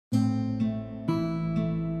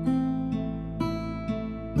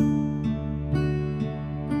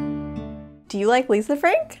Do you like Lisa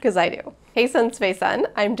Frank? Because I do. Hey Sun Space Sun,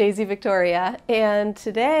 I'm Daisy Viktoria, and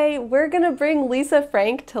today we're gonna bring Lisa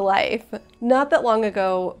Frank to life. Not that long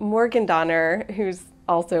ago, Morgan Donner, who's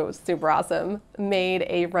also super awesome, made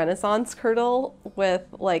a Renaissance kirtle with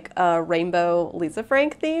like a rainbow Lisa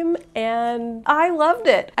Frank theme, and I loved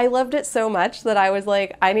it. I loved it so much that I was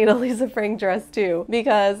like, I need a Lisa Frank dress too,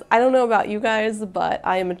 because I don't know about you guys, but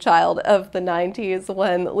I am a child of the 90s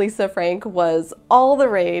when Lisa Frank was all the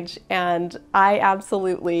rage, and I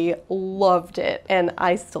absolutely loved it, and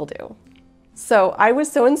I still do. So I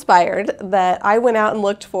was so inspired that I went out and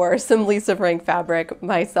looked for some Lisa Frank fabric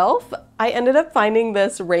myself. I ended up finding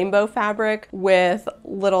this rainbow fabric with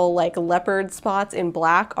little like leopard spots in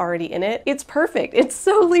black already in it. It's perfect. It's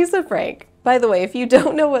so Lisa Frank. By the way, if you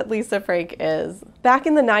don't know what Lisa Frank is, back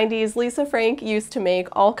in the 90s, Lisa Frank used to make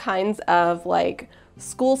all kinds of like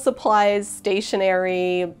school supplies,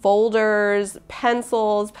 stationery, folders,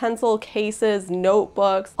 pencils, pencil cases,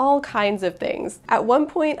 notebooks, all kinds of things. At one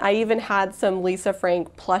point, I even had some Lisa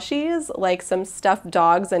Frank plushies, like some stuffed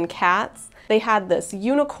dogs and cats. They had this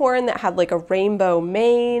unicorn that had like a rainbow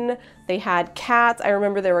mane. They had cats. I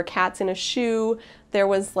remember there were cats in a shoe. There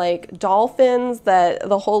was like dolphins that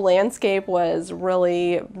the whole landscape was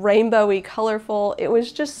really rainbowy, colorful. It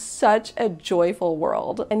was just such a joyful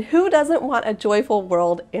world. And who doesn't want a joyful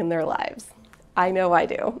world in their lives? I know I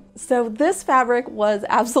do. So this fabric was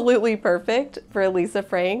absolutely perfect for Lisa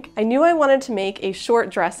Frank. I knew I wanted to make a short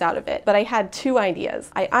dress out of it, but I had two ideas.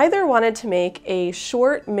 I either wanted to make a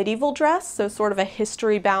short medieval dress, so sort of a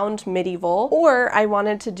history-bound medieval, or I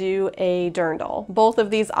wanted to do a dirndl. Both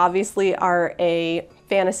of these obviously are a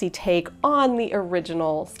fantasy take on the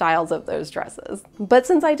original styles of those dresses. But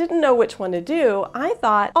since I didn't know which one to do, I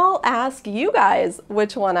thought I'll ask you guys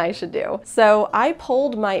which one I should do. So I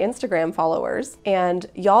polled my Instagram followers and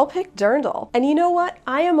y'all picked dirndl. And you know what?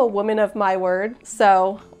 I am a woman of my word,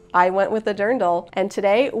 so I went with the dirndl. And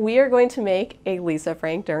today we are going to make a Lisa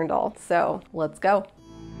Frank dirndl. So let's go.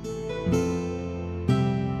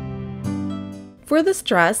 For this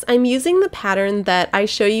dress, I'm using the pattern that I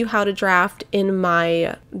show you how to draft in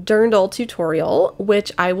my dirndl tutorial,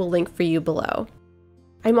 which I will link for you below.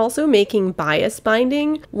 I'm also making bias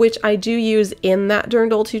binding, which I do use in that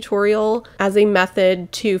dirndl tutorial as a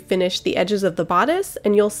method to finish the edges of the bodice,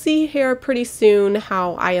 and you'll see here pretty soon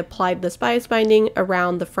how I applied this bias binding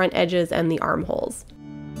around the front edges and the armholes.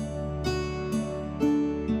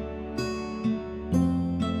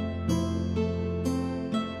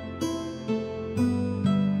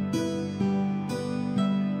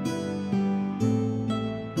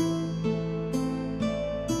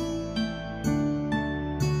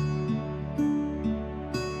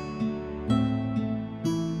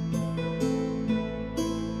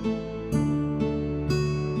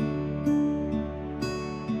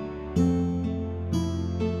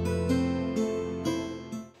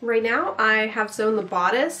 Right now I have sewn the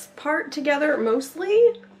bodice part together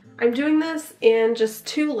mostly. I'm doing this in just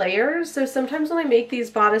 2 layers, so sometimes when I make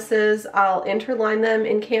these bodices, I'll interline them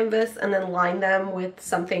in canvas and then line them with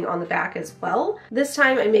something on the back as well. This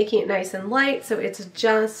time I'm making it nice and light, so it's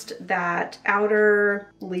just that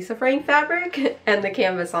outer Lisa Frank fabric and the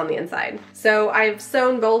canvas on the inside. So I've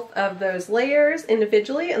sewn both of those layers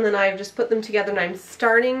individually, and then I've just put them together, and I'm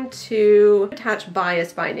starting to attach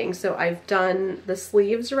bias binding. So I've done the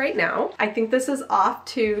sleeves right now. I think this is off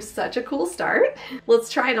to such a cool start.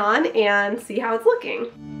 Let's try it on and see how it's looking.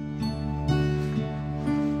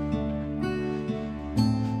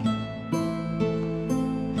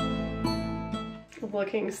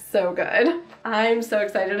 Looking so good. I'm so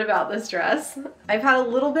excited about this dress. I've had a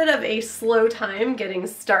little bit of a slow time getting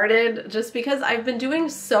started just because I've been doing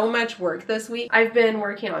so much work this week. I've been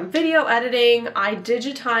working on video editing. I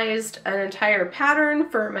digitized an entire pattern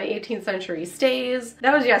for my 18th century stays.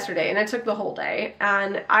 That was yesterday and it took the whole day,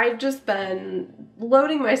 and I've just been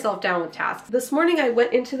loading myself down with tasks. This morning I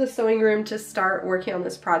went into the sewing room to start working on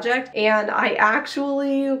this project, and I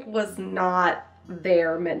actually was not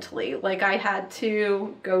there mentally. Like, I had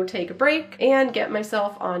to go take a break and get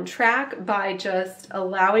myself on track by just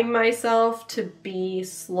allowing myself to be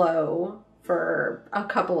slow for a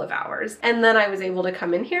couple of hours. And then I was able to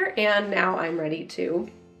come in here, and now I'm ready to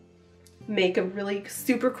make a really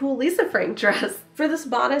super cool Lisa Frank dress. For this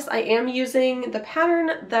bodice, I am using the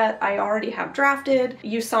pattern that I already have drafted.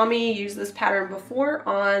 You saw me use this pattern before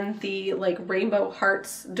on the like rainbow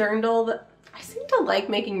hearts dirndl. I seem to like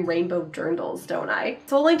making rainbow dirndls, don't I?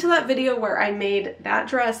 So I'll link to that video where I made that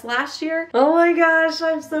dress last year. Oh my gosh,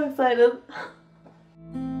 I'm so excited.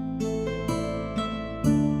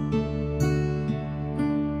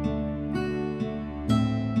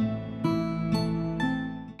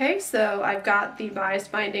 Okay, Okay, so I've got the bias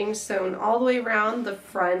binding sewn all the way around the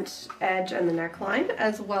front edge and the neckline,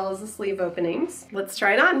 as well as the sleeve openings. Let's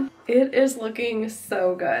try it on. It is looking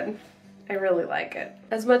so good. I really like it.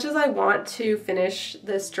 As much as I want to finish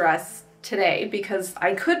this dress today, because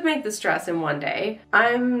I could make this dress in one day,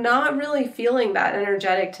 I'm not really feeling that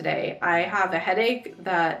energetic today. I have a headache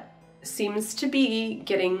that seems to be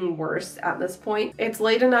getting worse at this point. It's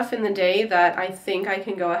late enough in the day that I think I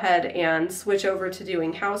can go ahead and switch over to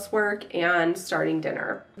doing housework and starting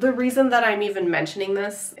dinner. The reason that I'm even mentioning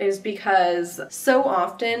this is because so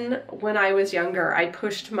often when I was younger, I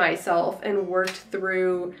pushed myself and worked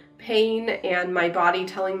through pain and my body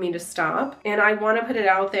telling me to stop. And I want to put it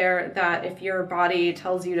out there that if your body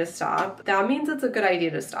tells you to stop, that means it's a good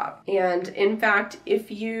idea to stop. And in fact,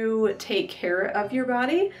 if you take care of your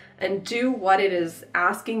body and do what it is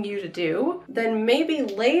asking you to do, then maybe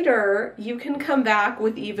later you can come back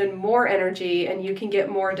with even more energy and you can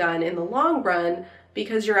get more done in the long run,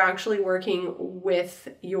 because you're actually working with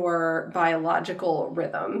your biological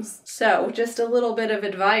rhythms. So just a little bit of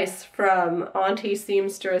advice from Auntie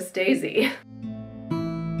Seamstress Daisy.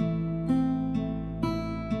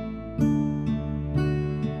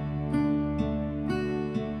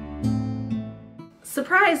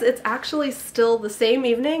 Surprise, it's actually still the same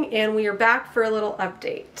evening and we are back for a little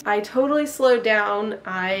update. I totally slowed down.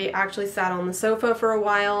 I actually sat on the sofa for a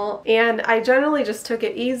while and I generally just took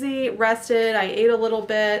it easy, rested, I ate a little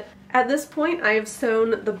bit. At this point, I have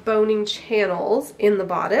sewn the boning channels in the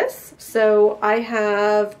bodice. So I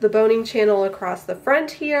have the boning channel across the front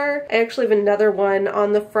here. I actually have another one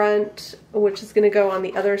on the front, which is gonna go on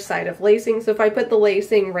the other side of lacing. So if I put the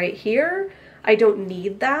lacing right here, I don't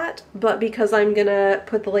need that, but because I'm gonna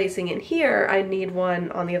put the lacing in here, I need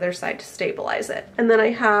one on the other side to stabilize it. And then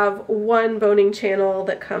I have one boning channel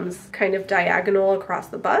that comes kind of diagonal across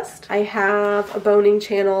the bust. I have a boning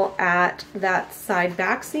channel at that side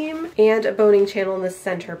back seam and a boning channel in the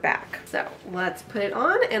center back. So let's put it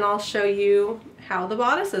on and I'll show you how the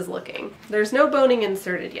bodice is looking. There's no boning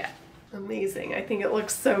inserted yet. Amazing, I think it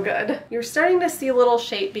looks so good. You're starting to see a little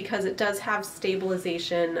shape because it does have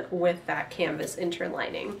stabilization with that canvas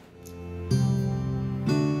interlining.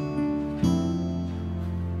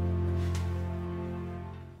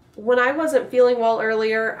 When I wasn't feeling well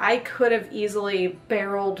earlier, I could have easily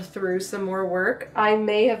barreled through some more work. I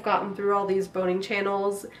may have gotten through all these boning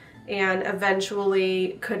channels and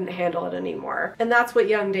eventually couldn't handle it anymore. And that's what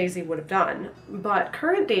young Daisy would have done. But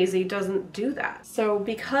current Daisy doesn't do that. So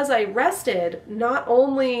because I rested, not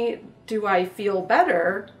only do I feel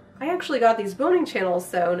better, I actually got these boning channels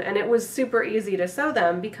sewn and it was super easy to sew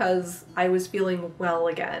them because I was feeling well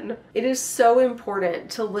again. It is so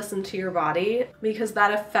important to listen to your body because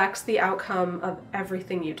that affects the outcome of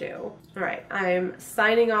everything you do. All right, I'm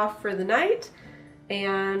signing off for the night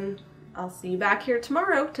and I'll see you back here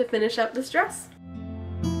tomorrow to finish up this dress.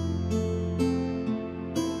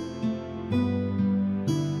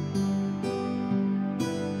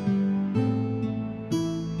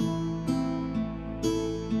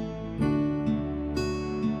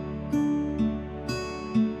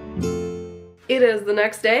 It is the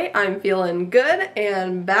next day, I'm feeling good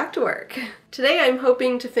and back to work. Today I'm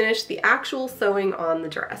hoping to finish the actual sewing on the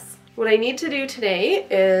dress. What I need to do today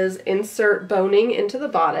is insert boning into the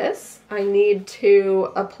bodice. I need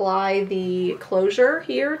to apply the closure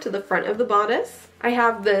here to the front of the bodice. I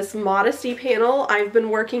have this modesty panel I've been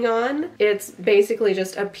working on. It's basically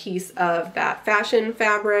just a piece of that fashion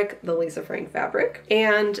fabric, the Lisa Frank fabric,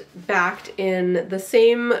 and backed in the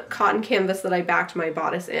same cotton canvas that I backed my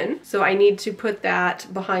bodice in. So I need to put that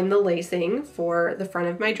behind the lacing for the front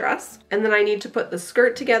of my dress. And then I need to put the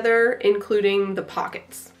skirt together, including the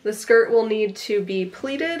pockets. The skirt will need to be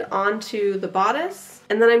pleated onto the bodice,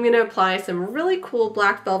 and then I'm going to apply some really cool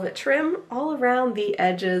black velvet trim all around the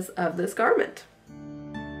edges of this garment.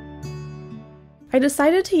 I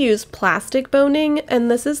decided to use plastic boning, and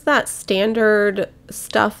this is that standard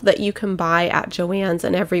stuff that you can buy at Joann's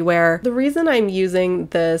and everywhere. The reason I'm using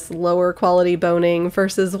this lower quality boning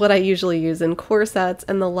versus what I usually use in corsets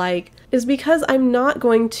and the like is because I'm not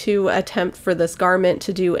going to attempt for this garment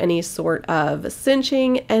to do any sort of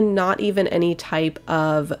cinching and not even any type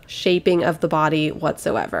of shaping of the body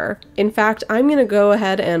whatsoever. In fact, I'm going to go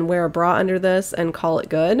ahead and wear a bra under this and call it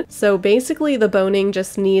good. So basically the boning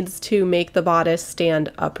just needs to make the bodice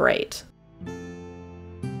stand upright.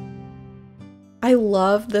 I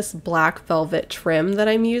love this black velvet trim that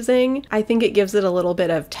I'm using. I think it gives it a little bit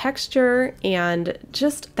of texture and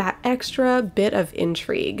just that extra bit of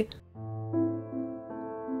intrigue.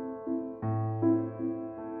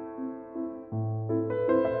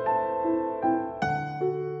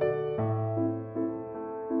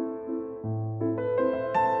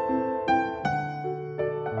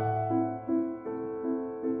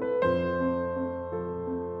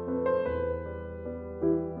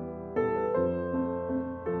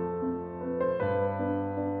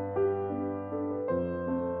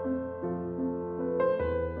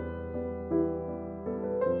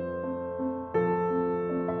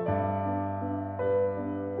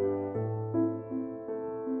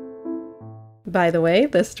 By the way,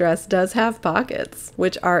 this dress does have pockets,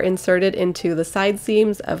 which are inserted into the side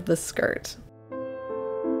seams of the skirt.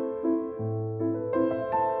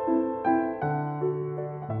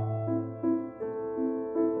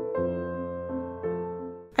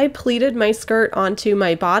 I pleated my skirt onto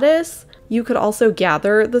my bodice. You could also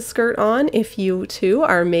gather the skirt on if you too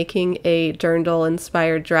are making a dirndl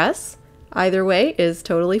inspired dress. Either way is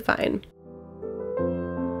totally fine.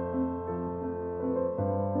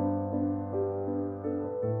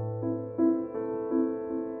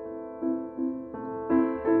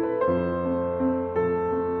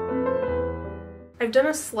 I've done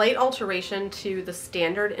a slight alteration to the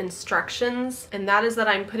standard instructions, and that is that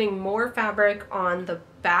I'm putting more fabric on the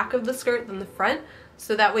back of the skirt than the front,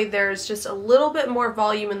 so that way there's just a little bit more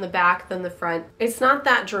volume in the back than the front. It's not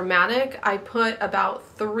that dramatic. I put about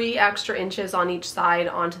 3 extra inches on each side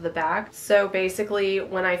onto the back. So basically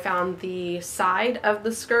when I found the side of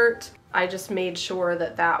the skirt, I just made sure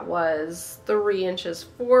that that was 3 inches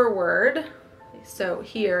forward. So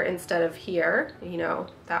here instead of here, you know,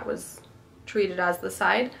 that was treated as the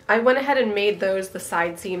side. I went ahead and made those the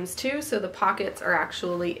side seams too, so the pockets are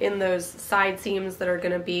actually in those side seams that are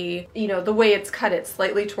going to be, you know, the way it's cut, it's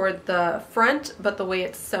slightly toward the front, but the way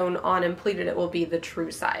it's sewn on and pleated, it will be the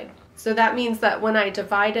true side. So that means that when I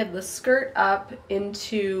divided the skirt up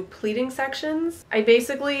into pleating sections, I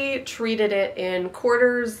basically treated it in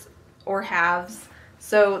quarters or halves.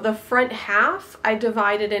 So the front half I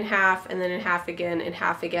divided in half, and then in half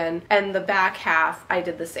again, and the back half I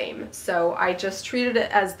did the same. So I just treated it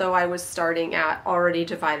as though I was starting at already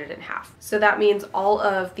divided in half. So that means all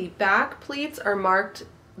of the back pleats are marked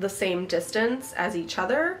the same distance as each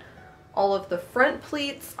other. All of the front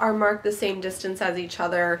pleats are marked the same distance as each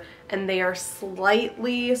other, and they are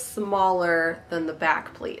slightly smaller than the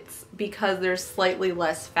back pleats because there's slightly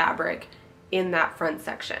less fabric in that front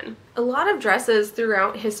section. A lot of dresses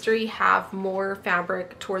throughout history have more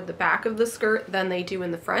fabric toward the back of the skirt than they do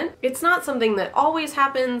in the front. It's not something that always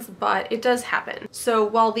happens, but it does happen. So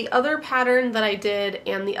while the other pattern that I did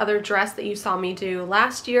and the other dress that you saw me do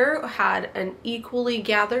last year had an equally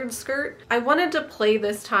gathered skirt, I wanted to play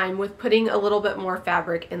this time with putting a little bit more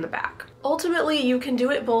fabric in the back. Ultimately, you can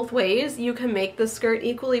do it both ways. You can make the skirt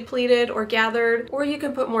equally pleated or gathered, or you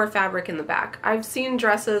can put more fabric in the back. I've seen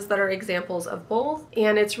dresses that are examples of both,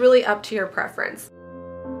 and it's really up to your preference.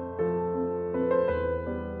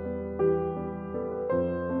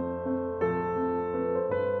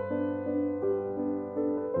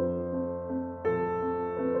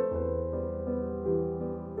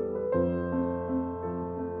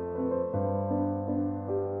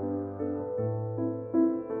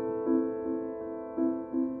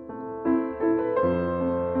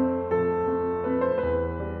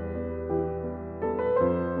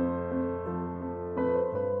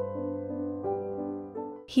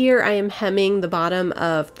 Here I am hemming the bottom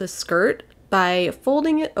of the skirt by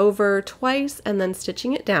folding it over twice and then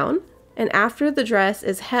stitching it down. And after the dress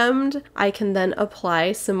is hemmed, I can then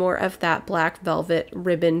apply some more of that black velvet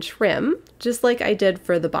ribbon trim, just like I did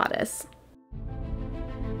for the bodice.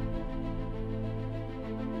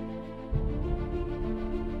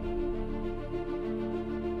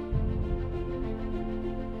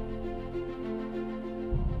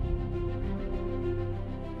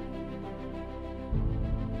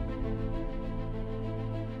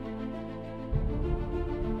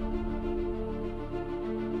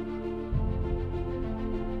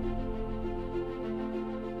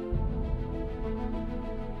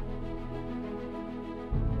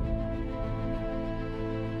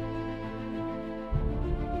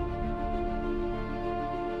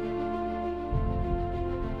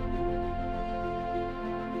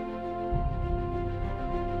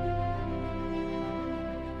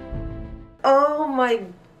 Oh my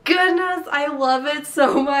goodness, I love it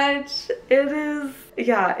so much. It is,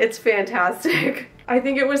 yeah, it's fantastic. I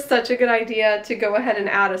think it was such a good idea to go ahead and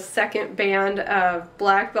add a second band of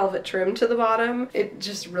black velvet trim to the bottom. It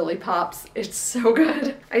just really pops. It's so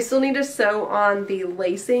good. I still need to sew on the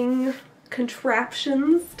lacing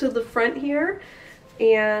contraptions to the front here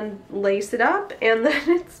and lace it up, and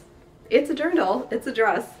then it's a dirndl. It's a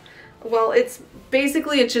dress. Well, it's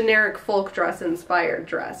basically a generic folk dress inspired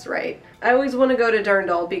dress, right? I always want to go to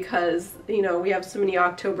dirndl because, you know, we have so many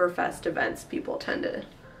Oktoberfest events. People tend to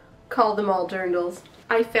call them all dirndls.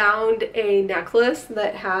 I found a necklace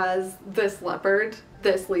that has this leopard,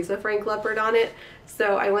 this Lisa Frank leopard on it,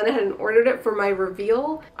 so I went ahead and ordered it for my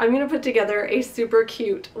reveal. I'm going to put together a super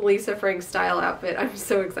cute Lisa Frank style outfit. I'm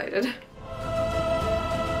so excited.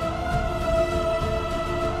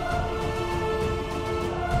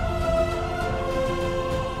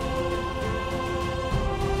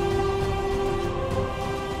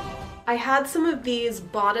 I had some of these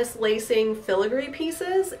bodice lacing filigree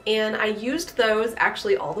pieces, and I used those,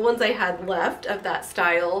 actually all the ones I had left of that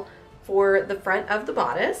style, for the front of the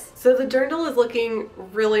bodice. So the dirndl is looking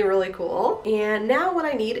really, really cool. And now what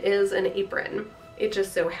I need is an apron. It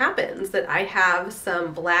just so happens that I have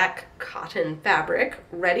some black cotton fabric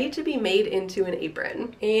ready to be made into an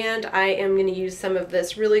apron. And I am going to use some of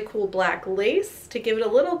this really cool black lace to give it a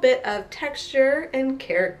little bit of texture and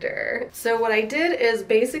character. So what I did is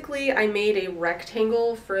basically I made a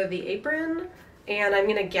rectangle for the apron, and I'm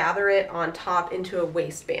gonna gather it on top into a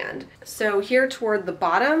waistband. So here toward the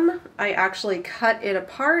bottom, I actually cut it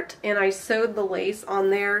apart and I sewed the lace on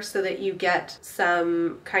there so that you get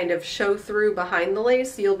some kind of show through behind the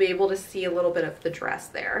lace, so you'll be able to see a little bit of the dress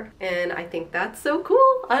there. And I think that's so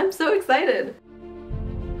cool. I'm so excited.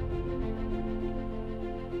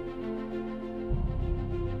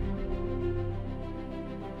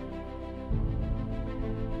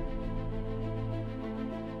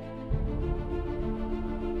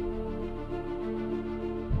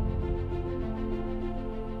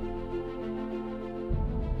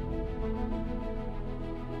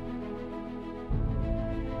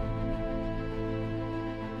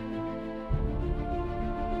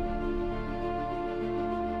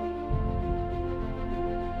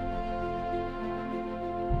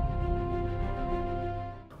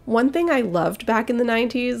 One thing I loved back in the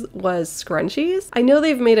 90s was scrunchies. I know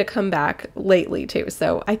they've made a comeback lately too,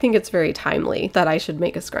 so I think it's very timely that I should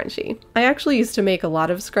make a scrunchie. I actually used to make a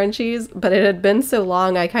lot of scrunchies, but it had been so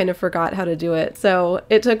long I kind of forgot how to do it, so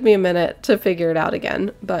it took me a minute to figure it out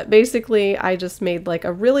again. But basically, I just made like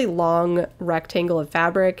a really long rectangle of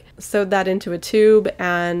fabric, sewed that into a tube,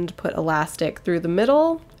 and put elastic through the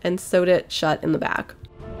middle and sewed it shut in the back.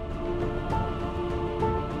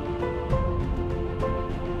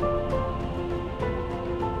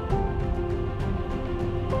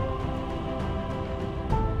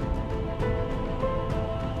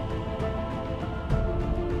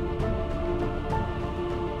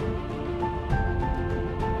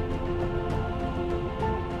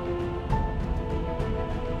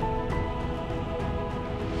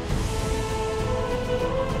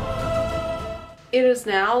 It is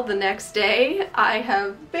now the next day. I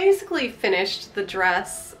have basically finished the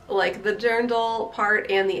dress, like the dirndl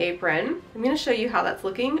part and the apron. I'm going to show you how that's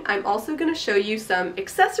looking. I'm also going to show you some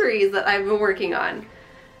accessories that I've been working on.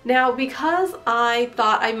 Now, because I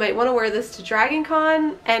thought I might want to wear this to Dragon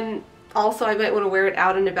Con, and also I might want to wear it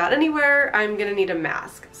out and about anywhere, I'm going to need a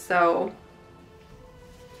mask. So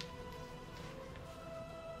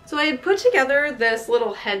I had put together this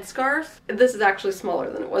little headscarf. This is actually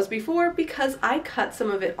smaller than it was before because I cut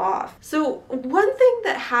some of it off. So one thing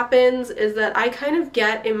that happens is that I kind of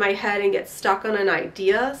get in my head and get stuck on an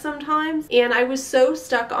idea sometimes. And I was so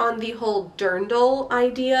stuck on the whole dirndl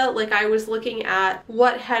idea. Like, I was looking at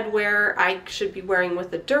what headwear I should be wearing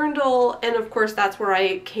with the dirndl. And of course, that's where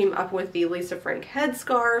I came up with the Lisa Frank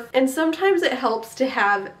headscarf. And sometimes it helps to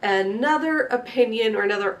have another opinion or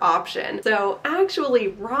another option. So actually,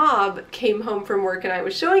 Rob came home from work and I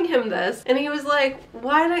was showing him this and he was like,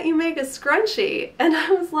 why don't you make a scrunchie? And I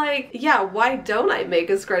was like, yeah, why don't I make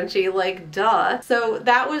a scrunchie? Like, duh. So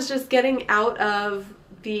that was just getting out of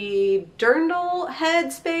the dirndl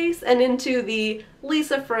headspace and into the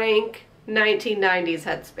Lisa Frank 1990s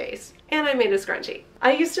headspace. And I made a scrunchie.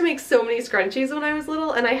 I used to make so many scrunchies when I was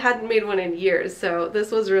little and I hadn't made one in years, so this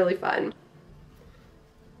was really fun.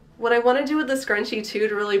 What I want to do with the scrunchie too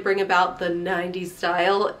to really bring about the 90s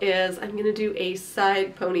style is I'm going to do a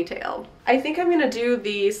side ponytail. I think I'm going to do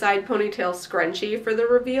the side ponytail scrunchie for the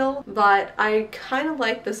reveal, but I kind of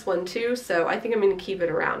like this one too, so I think I'm going to keep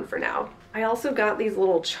it around for now. I also got these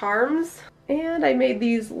little charms, and I made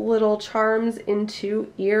these little charms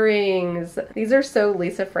into earrings. These are so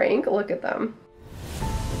Lisa Frank, look at them.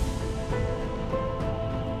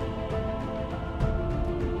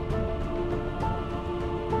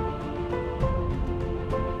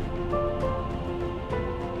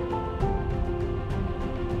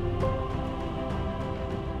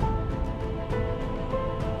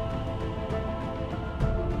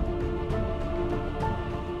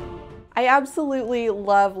 I absolutely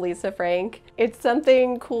love Lisa Frank. It's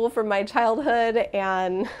something cool from my childhood,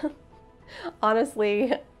 and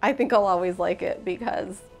honestly, I think I'll always like it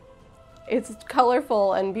because it's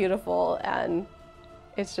colorful and beautiful and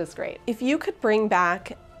it's just great. If you could bring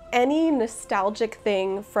back any nostalgic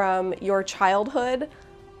thing from your childhood,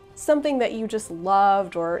 something that you just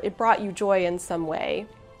loved or it brought you joy in some way,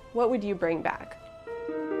 what would you bring back?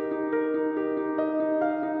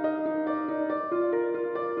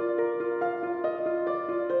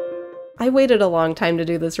 I waited a long time to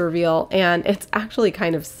do this reveal, and it's actually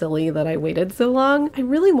kind of silly that I waited so long. I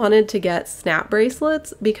really wanted to get snap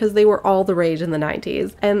bracelets because they were all the rage in the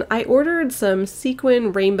 90s, and I ordered some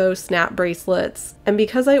sequin rainbow snap bracelets, and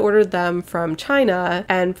because I ordered them from China,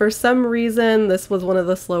 and for some reason this was one of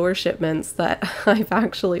the slower shipments that I've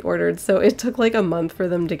actually ordered, so it took like a month for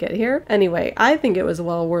them to get here. Anyway, I think it was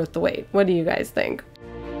well worth the wait. What do you guys think?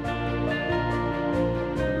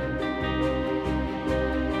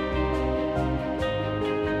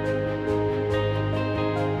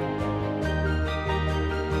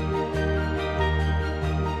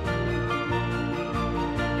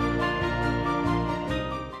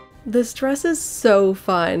 This dress is so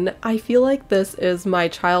fun. I feel like this is my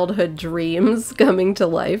childhood dreams coming to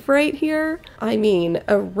life right here. I mean,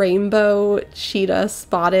 a rainbow cheetah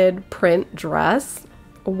spotted print dress.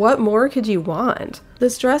 What more could you want?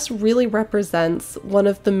 This dress really represents one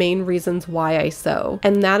of the main reasons why I sew,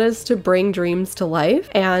 and that is to bring dreams to life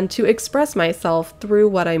and to express myself through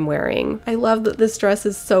what I'm wearing. I love that this dress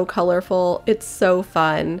is so colorful, it's so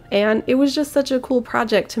fun, and it was just such a cool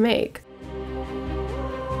project to make.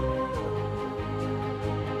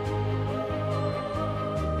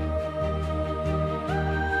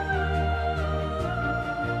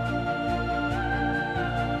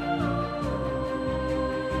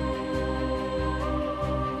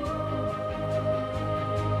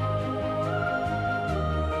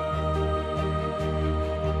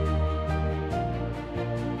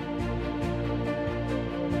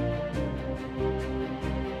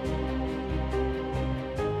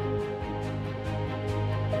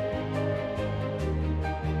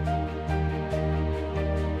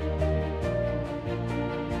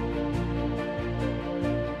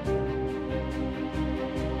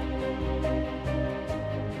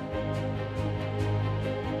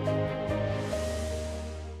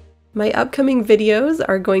 My upcoming videos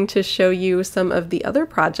are going to show you some of the other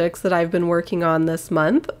projects that I've been working on this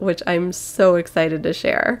month, which I'm so excited to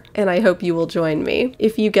share, and I hope you will join me.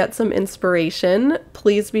 If you get some inspiration,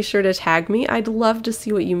 please be sure to tag me. I'd love to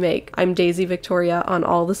see what you make. I'm Daisy Viktoria on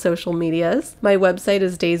all the social medias. My website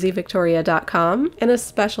is daisyviktoria.com, and a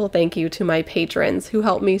special thank you to my patrons who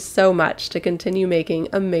help me so much to continue making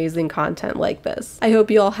amazing content like this. I hope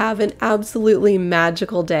you all have an absolutely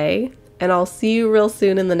magical day, and I'll see you real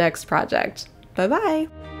soon in the next project.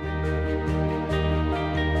 Bye-bye!